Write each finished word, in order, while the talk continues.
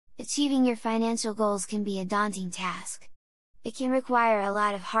Achieving your financial goals can be a daunting task. It can require a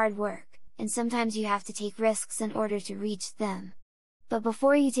lot of hard work, and sometimes you have to take risks in order to reach them. But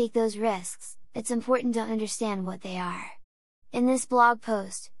before you take those risks, it's important to understand what they are. In this blog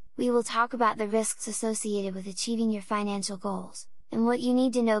post, we will talk about the risks associated with achieving your financial goals, and what you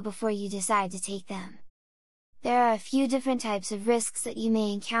need to know before you decide to take them. There are a few different types of risks that you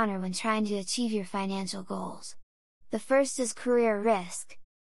may encounter when trying to achieve your financial goals. The first is career risk.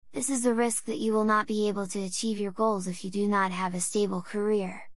 This is the risk that you will not be able to achieve your goals if you do not have a stable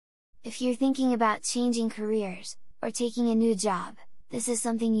career. If you're thinking about changing careers, or taking a new job, this is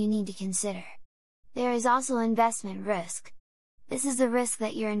something you need to consider. There is also investment risk. This is the risk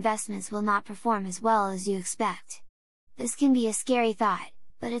that your investments will not perform as well as you expect. This can be a scary thought,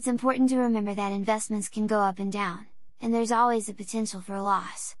 but it's important to remember that investments can go up and down, and there's always the potential for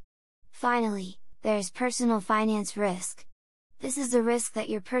loss. Finally, there is personal finance risk. This is the risk that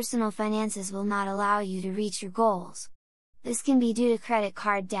your personal finances will not allow you to reach your goals. This can be due to credit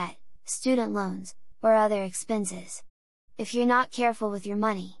card debt, student loans, or other expenses. If you're not careful with your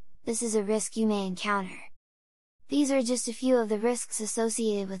money, this is a risk you may encounter. These are just a few of the risks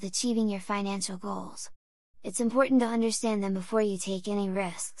associated with achieving your financial goals. It's important to understand them before you take any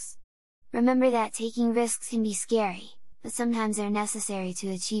risks. Remember that taking risks can be scary, but sometimes they're necessary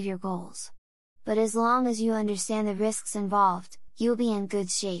to achieve your goals. But as long as you understand the risks involved, you'll be in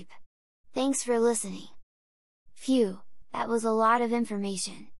good shape. Thanks for listening! Phew, that was a lot of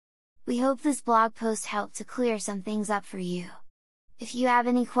information. We hope this blog post helped to clear some things up for you. If you have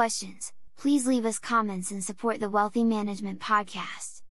any questions, please leave us comments and support the Wealthy Management Podcast.